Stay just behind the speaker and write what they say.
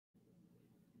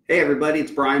Hey everybody,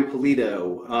 it's Brian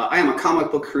Pulido. I am a comic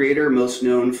book creator, most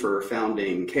known for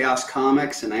founding Chaos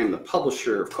Comics, and I am the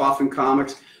publisher of Coffin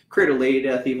Comics, creator of Lady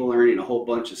Death, Evil Ernie, and a whole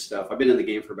bunch of stuff. I've been in the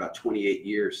game for about 28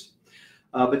 years.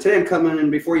 But today I'm coming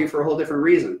in before you for a whole different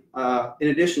reason. In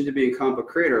addition to being a comic book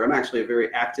creator, I'm actually a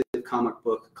very active comic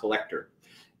book collector.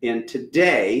 And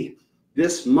today,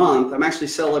 this month, I'm actually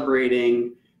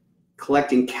celebrating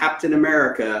collecting Captain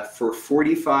America for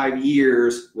 45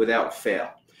 years without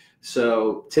fail.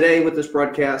 So today what this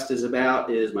broadcast is about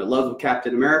is my love of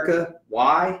Captain America.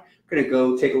 Why? I'm going to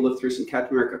go take a look through some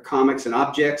Captain America comics and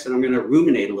objects, and I'm going to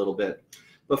ruminate a little bit.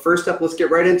 But first up, let's get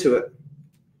right into it.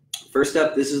 First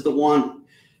up, this is the one,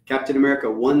 Captain America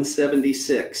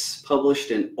 176, published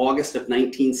in August of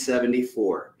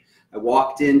 1974. I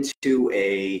walked into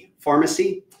a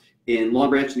pharmacy in Long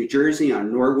Branch, New Jersey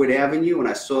on Norwood Avenue, and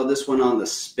I saw this one on the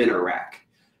spinner rack.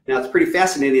 Now, it's pretty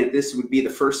fascinating that this would be the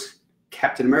first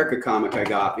Captain America comic I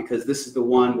got, because this is the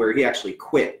one where he actually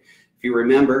quit. If you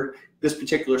remember, this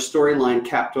particular storyline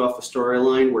capped off a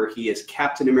storyline where he is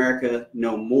Captain America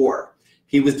no more.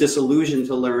 He was disillusioned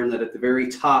to learn that at the very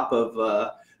top of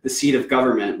the seat of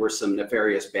government were some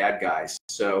nefarious bad guys.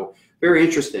 So very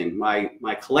interesting. My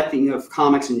collecting of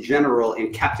comics in general,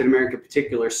 and Captain America in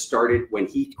particular, started when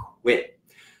he quit.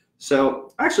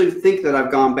 So I actually think that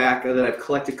I've gone back, that I've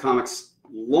collected comics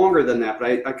longer than that,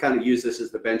 but I kind of use this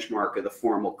as the benchmark of the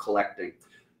formal collecting.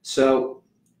 So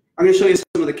I'm going to show you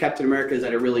some of the Captain Americas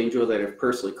that I really enjoy that I've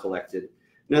personally collected.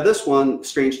 Now this one,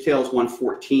 Strange Tales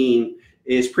 114,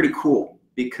 is pretty cool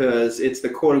because it's the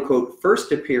quote-unquote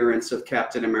first appearance of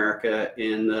Captain America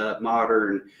in the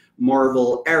modern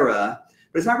Marvel era,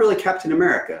 but it's not really Captain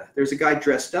America. There's a guy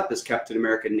dressed up as Captain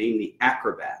America named the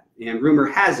Acrobat, and rumor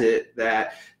has it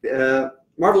that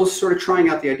Marvel is sort of trying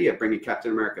out the idea of bringing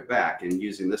Captain America back and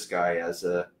using this guy as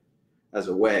a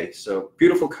way. So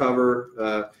beautiful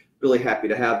cover. Really happy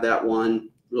to have that one.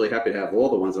 Really happy to have all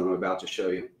the ones I'm about to show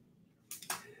you.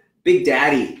 Big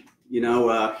Daddy, you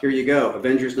know, here you go.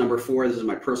 Avengers #4. This is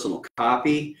my personal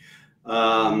copy.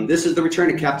 This is the return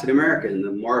of Captain America in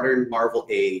the modern Marvel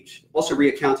age. Also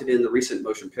reaccounted in the recent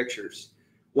motion pictures.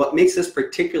 What makes this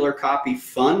particular copy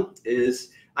fun is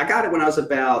I got it when I was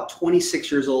about 26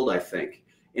 years old, I think.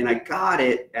 And I got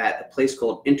it at a place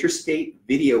called Interstate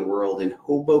Video World in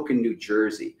Hoboken, New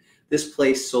Jersey. This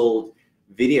place sold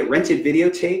rented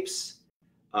videotapes,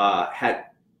 had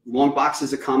long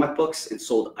boxes of comic books, and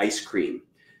sold ice cream.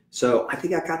 So I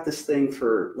think I got this thing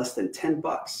for less than 10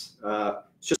 bucks.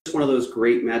 It's just one of those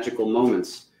great magical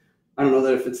moments. I don't know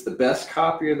that if it's the best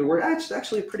copy of the word. It's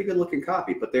actually a pretty good looking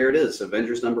copy, but there it is,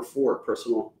 Avengers #4,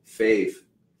 personal fave.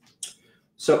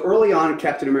 So early on in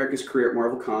Captain America's career at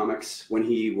Marvel Comics, when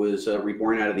he was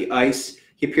reborn out of the ice,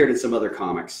 he appeared in some other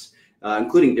comics,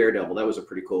 including Daredevil. That was a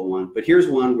pretty cool one. But here's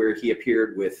one where he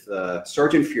appeared with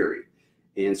Sergeant Fury,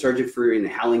 and Sergeant Fury and the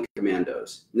Howling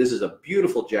Commandos. And this is a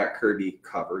beautiful Jack Kirby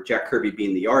cover, Jack Kirby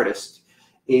being the artist.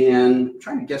 And I'm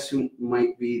trying to guess who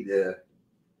might be the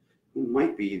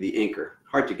inker.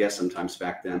 Hard to guess sometimes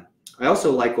back then. I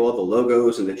also like all the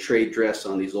logos and the trade dress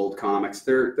on these old comics.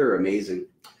 They're amazing.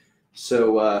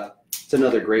 So it's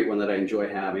another great one that I enjoy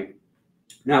having.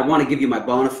 Now I want to give you my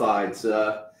bona fides.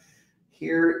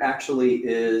 Here actually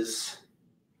is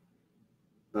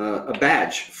a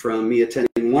badge from me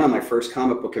attending one of my first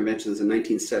comic book conventions in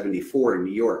 1974 in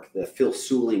New York, the Phil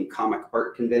Suling Comic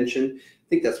Art Convention. I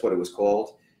think that's what it was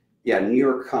called. Yeah, New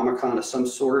York Comic Con of some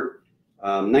sort,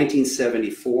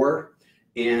 1974.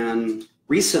 And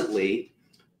recently,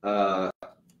 a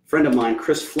friend of mine,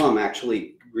 Chris Flum,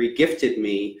 actually re-gifted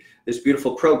me this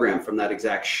beautiful program from that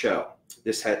exact show.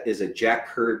 This is a Jack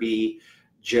Kirby,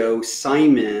 Joe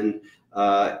Simon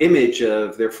image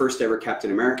of their first ever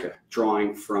Captain America,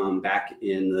 drawing from back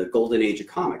in the golden age of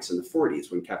comics in the 40s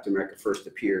when Captain America first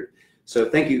appeared. So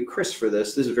thank you, Chris, for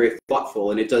this. This is very thoughtful,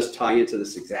 and it does tie into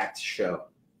this exact show.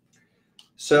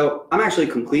 So I'm actually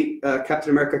a complete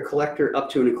Captain America collector, up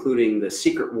to and including the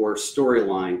Secret Wars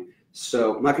storyline.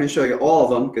 So I'm not going to show you all of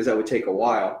them because that would take a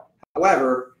while.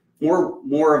 However,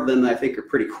 more of them I think are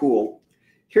pretty cool.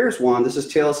 Here's one. This is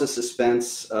Tales of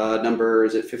Suspense, number,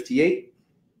 is it 58?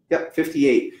 Yep,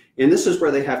 58. And this is where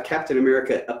they have Captain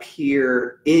America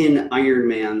appear in Iron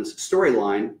Man's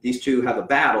storyline. These two have a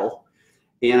battle.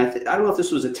 And I don't know if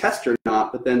this was a test or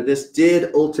not, but then this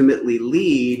did ultimately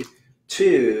lead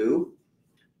to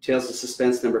Tales of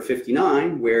Suspense number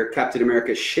 59, where Captain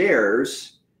America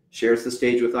shares the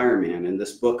stage with Iron Man. In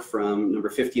this book from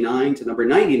number 59 to number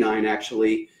 99,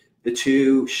 actually, the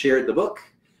two shared the book.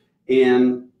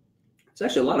 And it's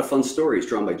actually a lot of fun stories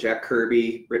drawn by Jack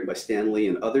Kirby, written by Stan Lee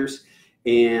and others.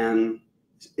 And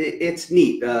it's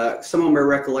neat. Some of them are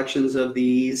recollections of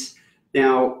these.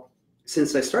 Now,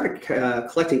 since I started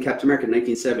collecting Captain America in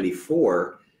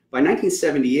 1974, by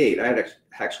 1978, I had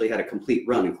actually had a complete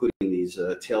run, including these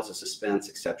Tales of Suspense,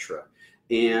 etc.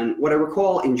 And what I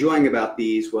recall enjoying about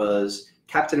these was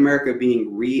Captain America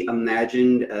being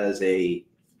reimagined as a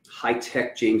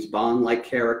high-tech James Bond-like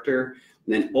character,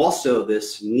 and then also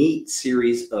this neat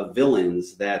series of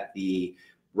villains that the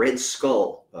Red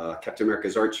Skull, Captain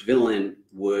America's arch villain,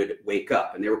 would wake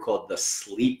up, and they were called the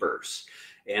Sleepers.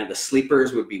 And the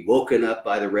Sleepers would be woken up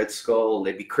by the Red Skull, and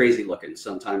they'd be crazy looking.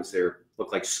 Sometimes they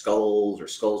look like skulls, or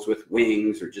skulls with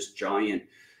wings, or just giant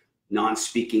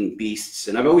non-speaking beasts,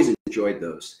 and I've always enjoyed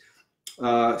those.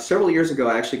 Several years ago,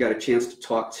 I actually got a chance to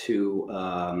talk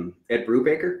to Ed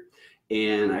Brubaker,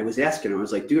 and I was asking him, I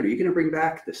was like, dude, are you going to bring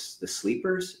back the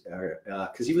Sleepers?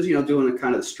 Because he was, doing a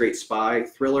kind of straight spy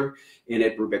thriller, and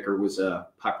Ed Brubaker was a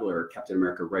popular Captain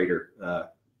America writer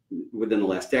within the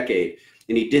last decade,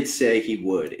 and he did say he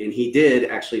would, and he did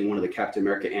actually in one of the Captain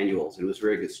America annuals, and it was a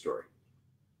very good story.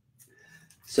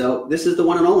 So this is the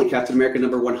one and only Captain America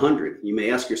number 100. You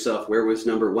may ask yourself, where was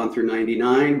number 1 through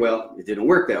 99? Well, it didn't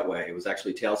work that way. It was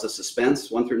actually Tales of Suspense,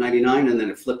 1 through 99, and then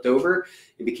it flipped over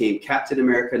and became Captain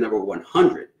America number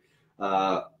 100.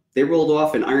 They rolled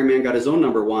off, and Iron Man got his own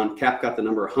number 1. Cap got the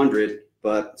number 100,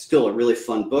 but still a really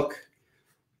fun book.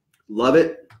 Love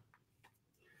it.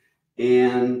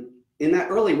 And in that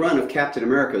early run of Captain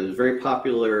America, there was a very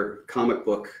popular comic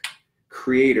book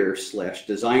creator slash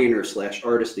designer slash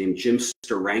artist named Jim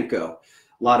Steranko.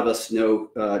 A lot of us know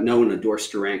and adore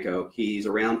Steranko. He's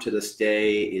around to this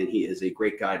day, and he is a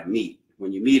great guy to meet.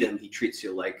 When you meet him, he treats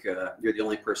you like you're the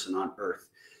only person on Earth.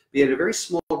 He had a very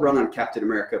small run on Captain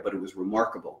America, but it was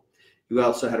remarkable. He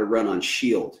also had a run on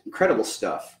S.H.I.E.L.D. Incredible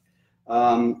stuff.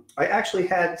 I actually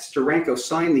had Steranko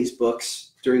sign these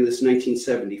books during this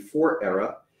 1974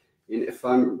 era. And if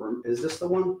is this the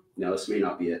one? No, this may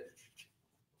not be it.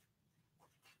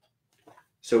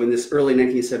 So in this early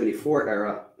 1974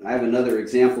 era, I have another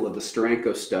example of the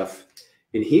Steranko stuff.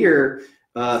 And here,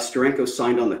 Steranko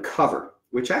signed on the cover,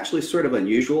 which actually is sort of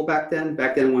unusual back then.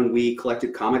 Back then when we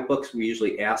collected comic books, we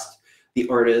usually asked the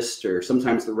artist or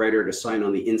sometimes the writer to sign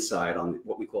on the inside on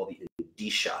what we call the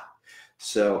indicia.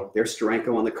 So there's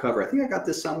Steranko on the cover. I think I got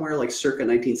this somewhere like circa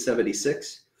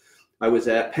 1976. I was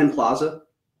at Penn Plaza,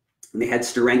 and they had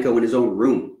Steranko in his own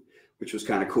room, which was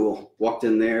kind of cool. Walked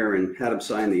in there and had him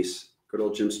sign these. Good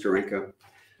old Jim Steranko.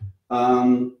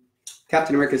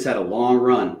 Captain America's had a long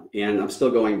run, and I'm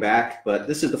still going back, but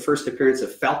this is the first appearance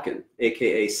of Falcon,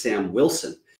 aka Sam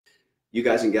Wilson. You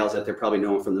guys and gals out there probably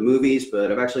know him from the movies, but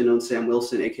I've actually known Sam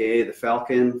Wilson, aka the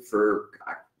Falcon, for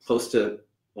close to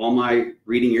all my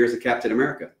reading years of Captain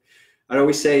America. I'd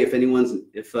always say if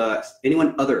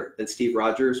anyone other than Steve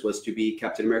Rogers was to be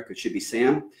Captain America, it should be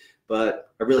Sam,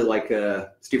 but I really like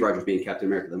Steve Rogers being Captain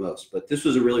America the most. But this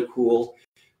was a really cool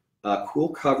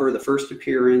cover, the first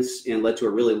appearance, and led to a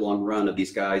really long run of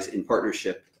these guys in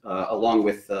partnership, along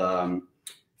with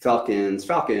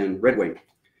Falcon, Red Wing.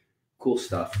 Cool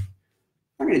stuff.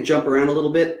 I'm going to jump around a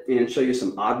little bit and show you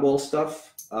some oddball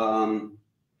stuff.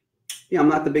 Yeah, I'm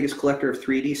not the biggest collector of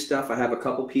 3D stuff. I have a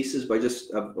couple pieces, but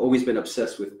I've always been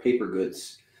obsessed with paper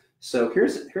goods. So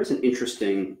here's an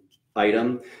interesting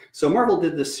item. So Marvel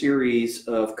did this series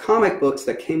of comic books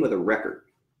that came with a record.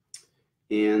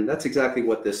 And that's exactly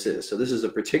what this is. So this is a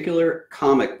particular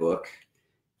comic book,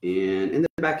 and in the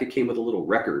back it came with a little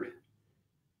record.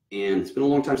 And it's been a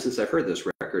long time since I've heard this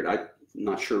record. I'm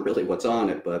not sure really what's on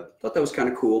it, but thought that was kind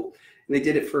of cool. And they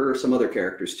did it for some other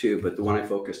characters too, but the one I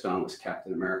focused on was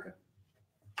Captain America.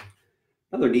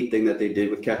 Another neat thing that they did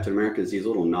with Captain America is these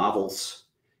little novels.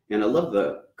 And I love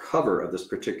the cover of this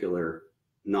particular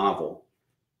novel.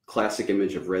 Classic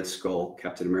image of Red Skull,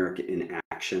 Captain America in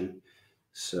action.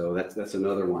 So that's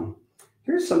another one.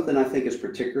 Here's something I think is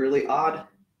particularly odd,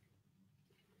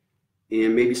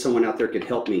 and maybe someone out there could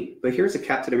help me. But here's a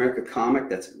Captain America comic.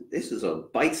 This is a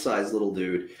bite-sized little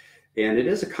dude, and it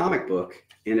is a comic book,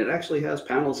 and it actually has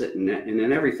panels and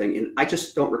everything. And I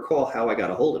just don't recall how I got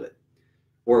a hold of it,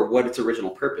 or what its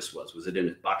original purpose was. Was it in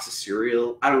a box of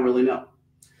cereal? I don't really know.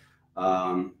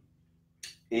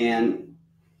 And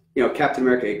Captain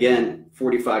America again,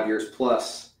 45 years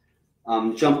plus.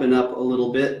 I'm jumping up a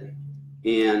little bit,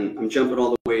 and I'm jumping all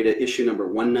the way to issue number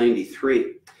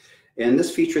 193. And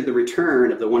this featured the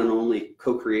return of the one and only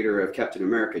co-creator of Captain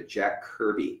America, Jack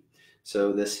Kirby.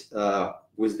 So this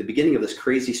was the beginning of this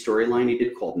crazy storyline he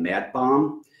did called Mad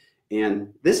Bomb.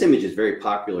 And this image is very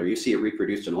popular. You see it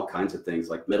reproduced in all kinds of things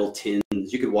like metal tins.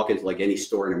 You could walk into like any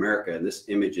store in America, and this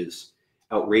image is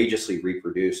outrageously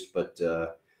reproduced. But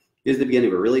Is the beginning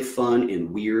of a really fun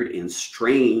and weird and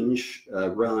strange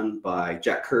run by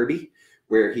Jack Kirby,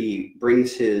 where he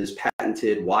brings his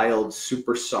patented wild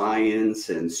super science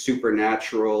and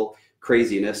supernatural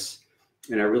craziness,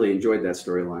 and I really enjoyed that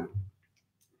storyline.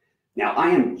 Now I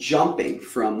am jumping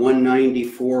from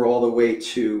 194 all the way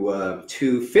to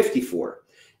 254.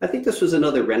 I think this was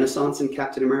another renaissance in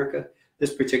Captain America.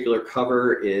 This particular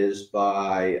cover is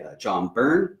by John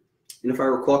Byrne. And if I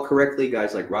recall correctly,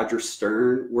 guys like Roger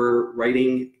Stern were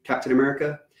writing Captain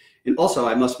America. And also,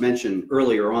 I must mention,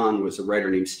 earlier on was a writer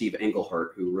named Steve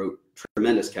Englehart who wrote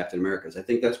tremendous Captain Americas. I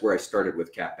think that's where I started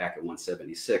with Cap back in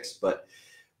 176. But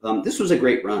this was a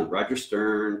great run. Roger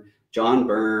Stern, John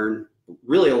Byrne,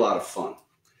 really a lot of fun.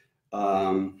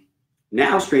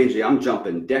 Now, strangely, I'm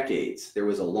jumping decades. There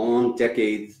was a long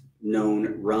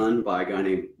decade-known run by a guy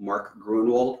named Mark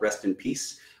Gruenwald, rest in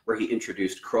peace, where he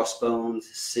introduced Crossbones,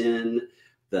 Sin,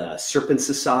 the Serpent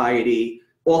Society,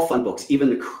 all fun books, even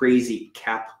the crazy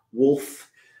Cap Wolf.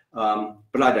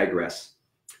 But I digress.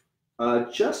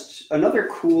 Just another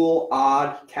cool,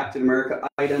 odd Captain America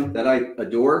item that I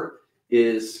adore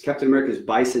is Captain America's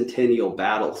Bicentennial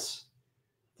Battles.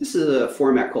 This is a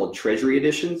format called Treasury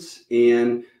Editions,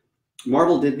 and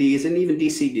Marvel did these, and even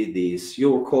DC did these.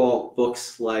 You'll recall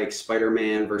books like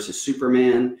Spider-Man versus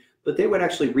Superman, but they would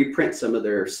actually reprint some of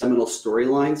their seminal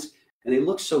storylines, and they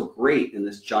look so great in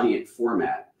this giant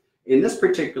format. In this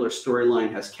particular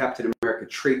storyline has Captain America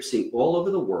traipsing all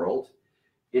over the world.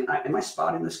 And am I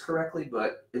spotting this correctly?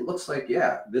 But it looks like,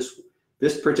 yeah,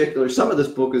 some of this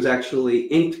book is actually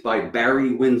inked by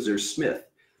Barry Windsor Smith,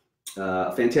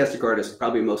 a fantastic artist,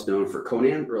 probably most known for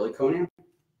Conan, early Conan.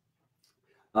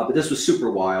 But this was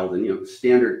super wild and,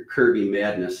 standard Kirby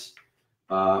madness.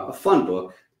 A fun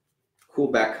book. Cool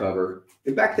back cover.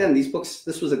 And back then, these books,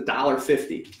 this was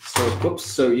 $1.50. So, whoops,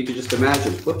 so you could just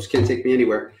imagine, whoops, can't take me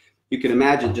anywhere. You can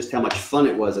imagine just how much fun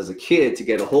it was as a kid to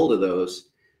get a hold of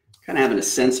those. Kind of having a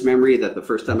sense memory that the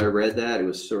first time I read that, it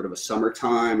was sort of a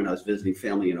summertime and I was visiting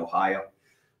family in Ohio.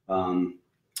 But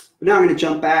now I'm going to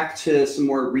jump back to some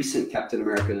more recent Captain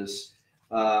Americas.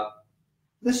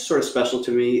 This is sort of special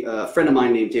to me. A friend of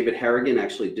mine named David Harrigan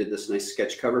actually did this nice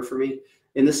sketch cover for me.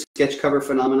 And this sketch cover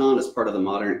phenomenon is part of the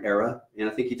modern era, and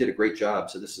I think he did a great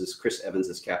job. So this is Chris Evans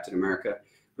as Captain America.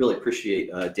 Really appreciate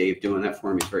Dave doing that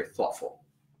for me. It's very thoughtful.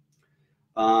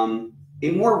 A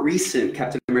more recent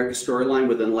Captain America storyline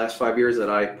within the last 5 years that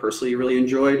I personally really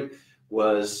enjoyed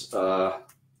was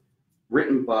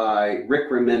written by Rick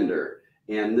Remender,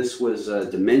 and this was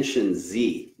Dimension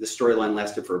Z. This storyline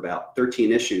lasted for about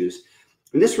 13 issues,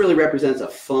 and this really represents a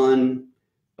fun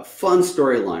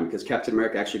storyline because Captain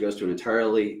America actually goes to an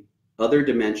entirely other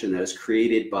dimension that is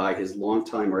created by his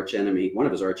longtime archenemy, one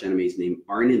of his archenemies named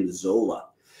Arnim Zola.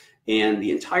 And the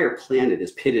entire planet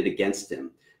is pitted against him.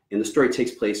 And the story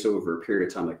takes place over a period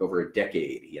of time, like over a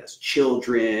decade. He has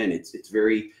children. It's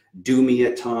very doomy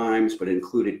at times, but it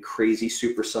included crazy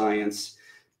super science.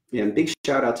 And big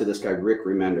shout out to this guy, Rick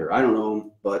Remender. I don't know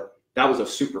him, but that was a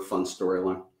super fun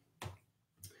storyline.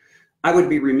 I would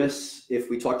be remiss if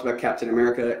we talked about Captain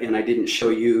America and I didn't show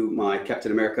you my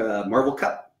Captain America Marvel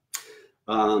Cup.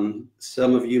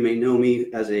 Some of you may know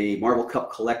me as a Marvel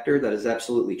Cup collector. That is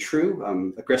absolutely true.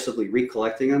 I'm aggressively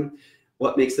recollecting them.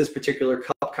 What makes this particular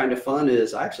cup kind of fun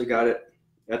is I actually got it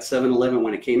at 7-Eleven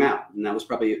when it came out. And that was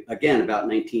probably, again, about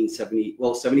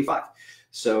 75.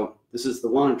 So this is the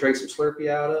one I drank some Slurpee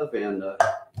out of and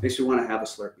makes me want to have a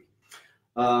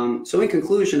Slurpee. So in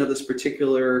conclusion of this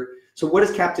particular, so what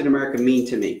does Captain America mean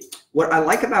to me? What I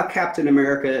like about Captain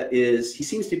America is he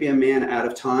seems to be a man out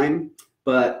of time,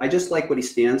 but I just like what he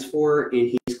stands for, and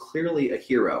he's clearly a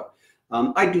hero.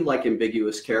 I do like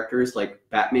ambiguous characters like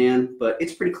Batman, but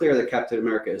it's pretty clear that Captain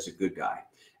America is a good guy.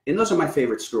 And those are my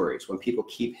favorite stories, when people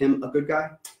keep him a good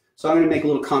guy. So I'm going to make a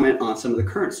little comment on some of the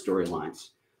current storylines.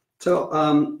 So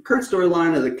current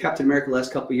storyline of the Captain America the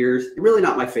last couple of years, really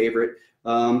not my favorite.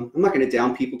 I'm not going to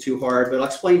down people too hard, but I'll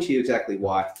explain to you exactly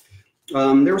why. There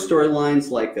were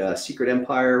storylines like Secret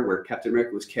Empire, where Captain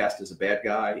America was cast as a bad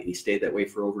guy, and he stayed that way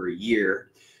for over a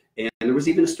year. And there was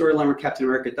even a storyline where Captain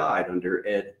America died under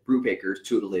Ed Brubaker's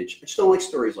tutelage. I just don't like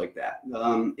stories like that.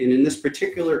 And in this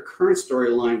particular current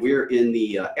storyline, we're in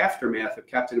the aftermath of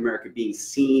Captain America being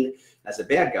seen as a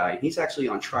bad guy, and he's actually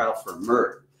on trial for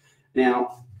murder.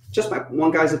 Now, just my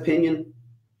one guy's opinion,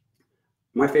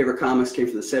 my favorite comics came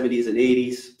from the 70s and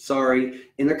 80s. Sorry.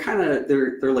 And they're kind of,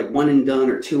 they're like one and done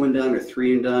or two and done or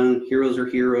three and done. Heroes are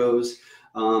heroes.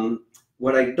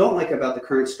 What I don't like about the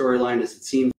current storyline is it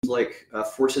seems like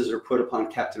forces are put upon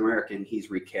Captain America and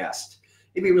he's recast.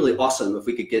 It'd be really awesome if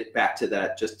we could get back to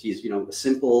that. Just use, a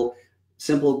simple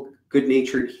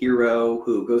good-natured hero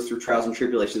who goes through trials and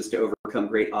tribulations to overcome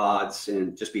great odds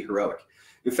and just be heroic.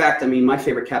 In fact, I mean, my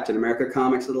favorite Captain America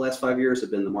comics of the last 5 years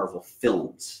have been the Marvel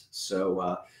films. So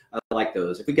I like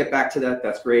those. If we get back to that,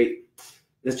 that's great.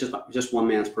 It's just one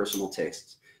man's personal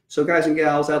tastes. So guys and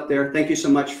gals out there, thank you so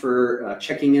much for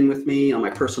checking in with me on my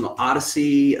personal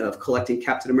odyssey of collecting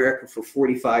Captain America for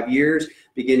 45 years,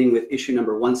 beginning with issue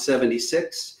number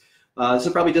 176. This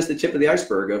is probably just the tip of the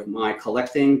iceberg of my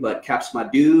collecting, but Cap's my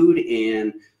dude,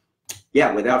 and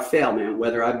yeah, without fail, man,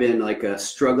 whether I've been like a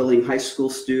struggling high school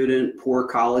student, poor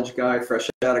college guy, fresh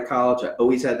out of college, I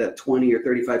always had that 20 or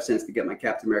 35 cents to get my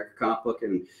Captain America comic book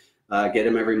and get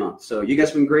them every month. So you guys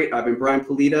have been great. I've been Brian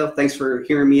Pulido. Thanks for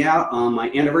hearing me out on my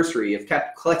anniversary of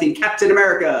collecting Captain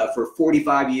America for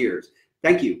 45 years.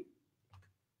 Thank you.